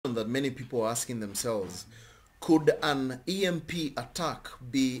that many people are asking themselves: could an EMP attack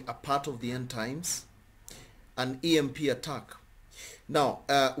be a part of the end times? An EMP attack. Now,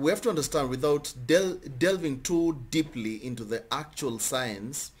 we have to understand, without delving too deeply into the actual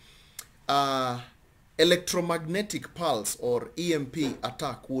science, electromagnetic pulse or EMP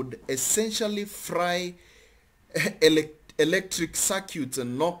attack would essentially fry electric circuits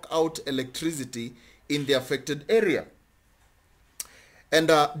and knock out electricity in the affected area.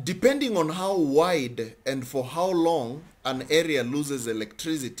 And depending on how wide and for how long an area loses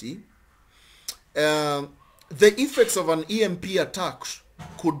electricity, the effects of an EMP attack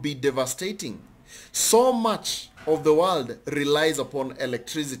could be devastating. So much of the world relies upon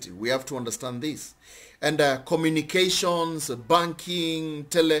electricity. We have to understand this. And communications, banking,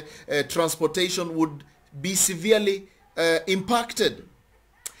 transportation would be severely impacted.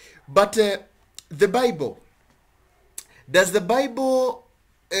 But the Bible, does the Bible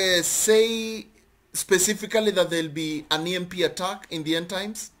say specifically that there will be an EMP attack in the end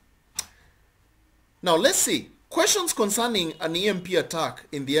times? Now let's see. Questions concerning an EMP attack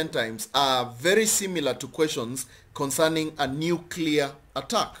in the end times are very similar to questions concerning a nuclear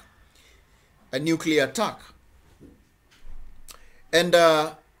attack. A nuclear attack. And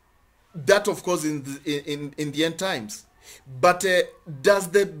that, of course, in the end times. But does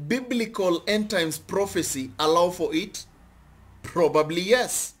the biblical end times prophecy allow for it? Probably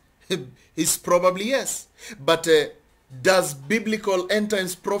yes. It's probably yes. But does biblical end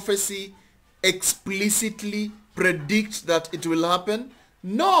times prophecy explicitly predict that it will happen?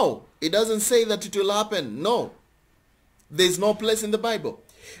 No. It doesn't say that it will happen. No. There's no place in the Bible.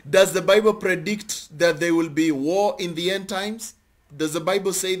 Does the Bible predict that there will be war in the end times? Does the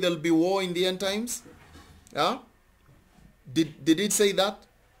Bible say there will be war in the end times? Yeah? Did it say that?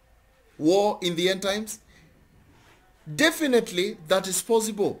 War in the end times? Definitely that is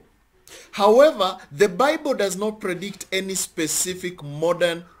possible. However, the Bible does not predict any specific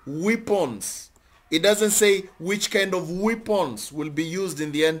modern weapons. It doesn't say which kind of weapons will be used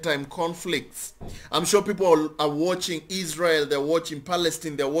in the end time conflicts. I'm sure people are watching Israel, they're watching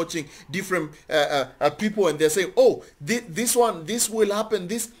Palestine, they're watching different people, and they're saying, oh, this will happen,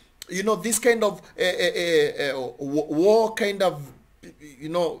 this kind of war kind of,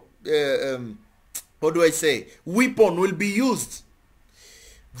 what do I say, weapon will be used.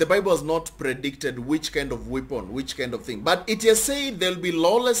 The Bible has not predicted which kind of weapon, which kind of thing. But it has said there will be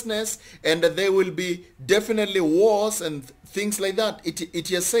lawlessness and there will be definitely wars and things like that. It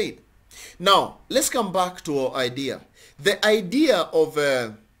has said. Now, let's come back to our idea. The idea of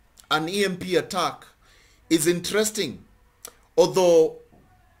an EMP attack is interesting. Although,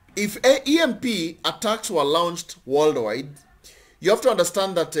 if EMP attacks were launched worldwide, you have to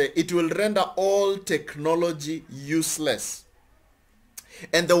understand that it will render all technology useless.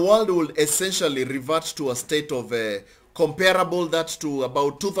 And the world will essentially revert to a state of comparable that to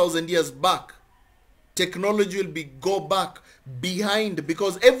about 2,000 years back. Technology will go back behind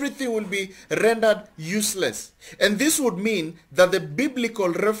because everything will be rendered useless. And this would mean that the biblical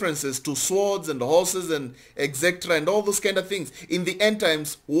references to swords and horses and etc. and all those kind of things in the end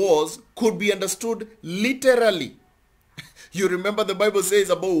times wars could be understood literally. You remember the Bible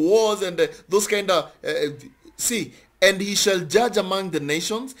says about wars and those kind of... And he shall judge among the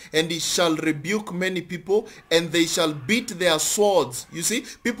nations, and he shall rebuke many people, and they shall beat their swords. You see,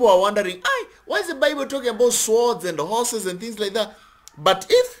 people are wondering, why is the Bible talking about swords and horses and things like that? But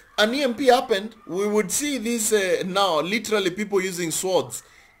if an EMP happened, we would see this now, literally people using swords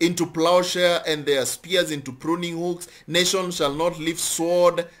into plowshare and their spears into pruning hooks. Nation shall not lift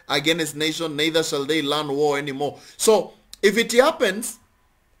sword against nation, neither shall they learn war anymore. So, if it happens,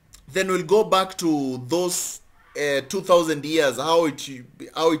 then we'll go back to those 2,000 years, how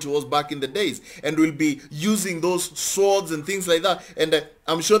it was back in the days, and we'll be using those swords and things like that. And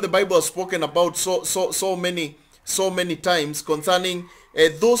I'm sure the Bible has spoken about so many times concerning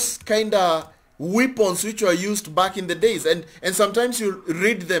those kind of weapons which were used back in the days. And sometimes you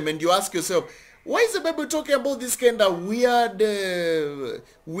read them and you ask yourself, why is the Bible talking about this kind of weird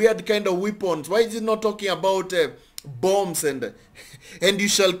kind of weapons? Why is it not talking about bombs and you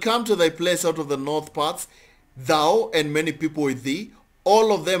shall come to thy place out of the north parts, thou and many people with thee,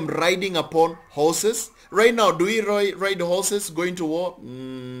 all of them riding upon horses. Right now, do we ride horses going to war?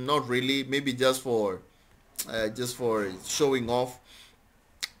 Not really. Maybe just for showing off.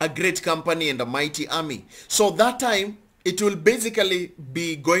 A great company and a mighty army. So that time, it will basically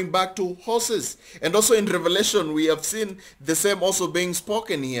be going back to horses. And also in Revelation, we have seen the same also being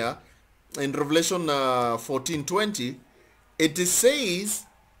spoken here. In Revelation 14:20, it says,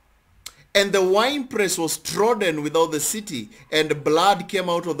 And the winepress was trodden without the city, and blood came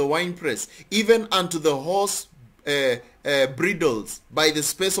out of the winepress, even unto the horse bridles, by the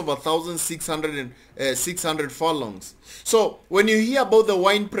space of 1,600 furlongs. So when you hear about the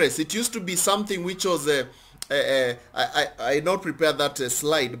winepress, it used to be something which was I not prepared that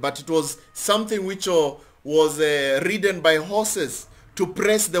slide, but it was something which was ridden by horses to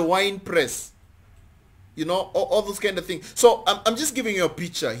press the wine press. You know, all those kind of things. So I'm just giving you a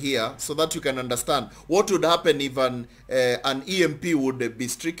picture here so that you can understand what would happen if an EMP would be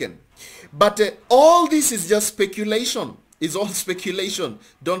stricken. But all this is just speculation. It's all speculation.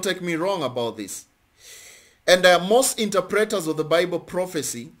 Don't take me wrong about this. And most interpreters of the Bible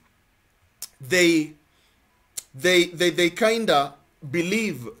prophecy, they kind of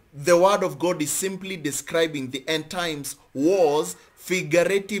believe the word of God is simply describing the end times wars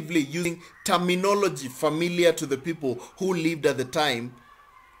figuratively, using terminology familiar to the people who lived at the time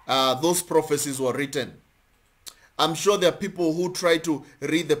those prophecies were written. I'm sure there are people who try to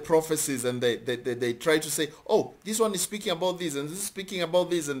read the prophecies and they try to say, oh, this one is speaking about this and this is speaking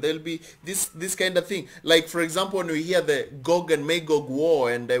about this, and there'll be this kind of thing. Like, for example, when we hear the Gog and Magog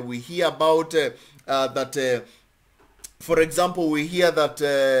war, and we hear about for example, we hear that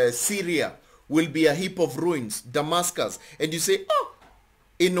Syria will be a heap of ruins, Damascus, and you say, oh,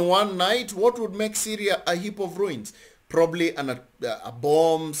 in one night, what would make Syria a heap of ruins? Probably a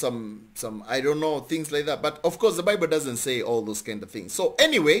bomb, some I don't know, things like that. But of course, the Bible doesn't say all those kind of things. So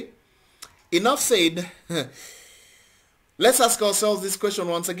anyway, enough said. Let's ask ourselves this question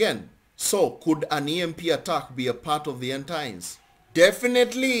once again. So, could an EMP attack be a part of the end times?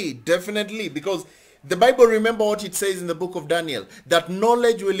 Definitely, definitely, because the Bible, remember what it says in the book of Daniel, that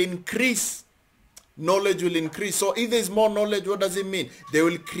knowledge will increase. Knowledge will increase. So if there's more knowledge, what does it mean? They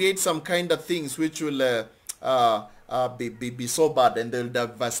will create some kind of things which will be so bad, and they'll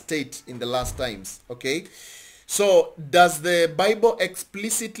devastate in the last times. Okay? So does the Bible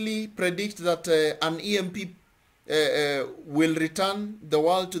explicitly predict that an EMP will return the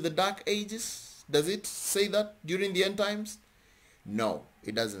world to the dark ages? Does it say that during the end times? No,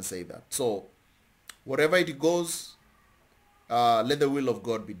 it doesn't say that. So wherever it goes, let the will of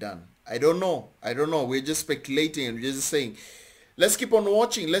God be done. I don't know. We're just speculating and we're just saying, let's keep on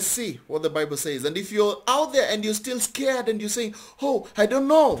watching. Let's see what the Bible says. And if you're out there and you're still scared and you're saying, oh, I don't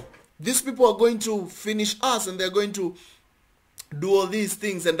know, these people are going to finish us and they're going to do all these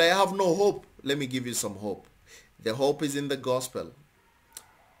things and I have no hope. Let me give you some hope. The hope is in the gospel.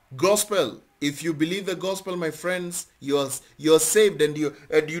 Gospel. If you believe the gospel, my friends, you're saved, and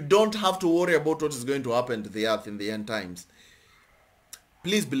you don't have to worry about what is going to happen to the earth in the end times.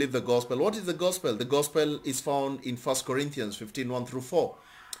 Please believe the gospel. What is the gospel? The gospel is found in 1 Corinthians 15:1-4.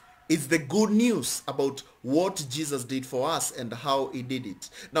 It's the good news about what Jesus did for us and how he did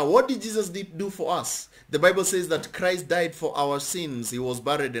it. Now, what did Jesus do for us? The Bible says that Christ died for our sins. He was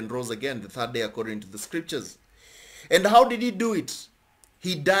buried and rose again the third day according to the scriptures. And how did he do it?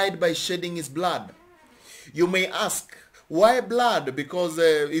 He died by shedding his blood. You may ask, why blood? Because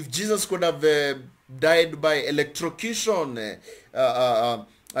if Jesus could have died by electrocution,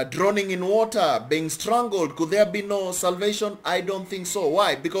 drowning in water, being strangled, could there be no salvation? I don't think so.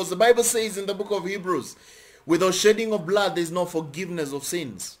 Why? Because the Bible says in the book of Hebrews, without shedding of blood, there is no forgiveness of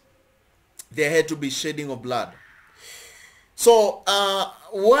sins. There had to be shedding of blood. So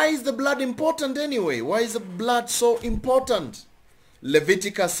why is the blood important anyway? Why is the blood so important?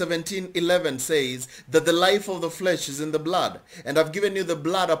 Leviticus 17:11 says that the life of the flesh is in the blood, and I've given you the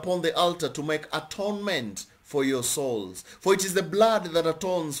blood upon the altar to make atonement for your souls. For it is the blood that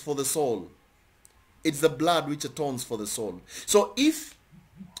atones for the soul. It's the blood which atones for the soul. So if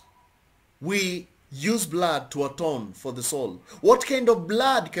we use blood to atone for the soul, what kind of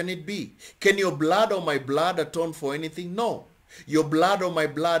blood can it be? Can your blood or my blood atone for anything? No. Your blood or my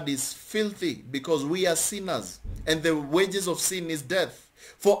blood is filthy because we are sinners, and the wages of sin is death.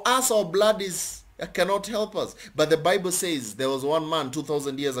 For us, our blood cannot help us. But the Bible says there was one man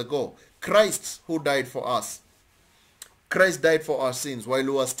 2,000 years ago, Christ, who died for us. Christ died for our sins. While we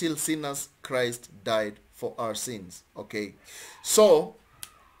were still sinners, Christ died for our sins. Okay. So,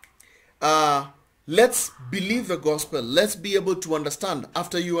 let's believe the gospel. Let's be able to understand.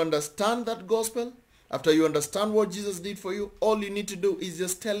 After you understand that gospel, after you understand what Jesus did for you, all you need to do is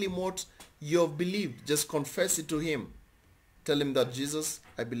just tell him what you've believed. Just confess it to him. Tell him that, Jesus,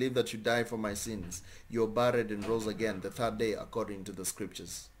 I believe that you died for my sins. You're buried and rose again the third day according to the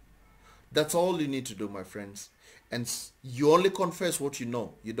scriptures. That's all you need to do, my friends. And you only confess what you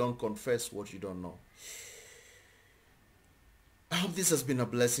know. You don't confess what you don't know. I hope this has been a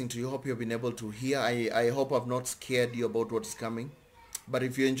blessing to you. I hope you've been able to hear. I hope I've not scared you about what's coming. But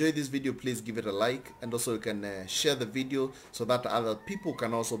if you enjoy this video, please give it a like, and also you can share the video so that other people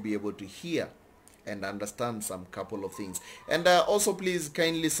can also be able to hear and understand some couple of things. And also please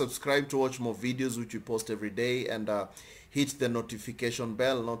kindly subscribe to watch more videos which we post every day, and hit the notification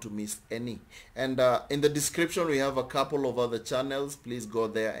bell not to miss any. And in the description we have a couple of other channels. Please go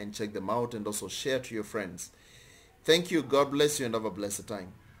there and check them out, and also share to your friends. Thank you. God bless you, and have a blessed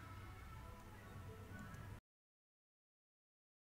time.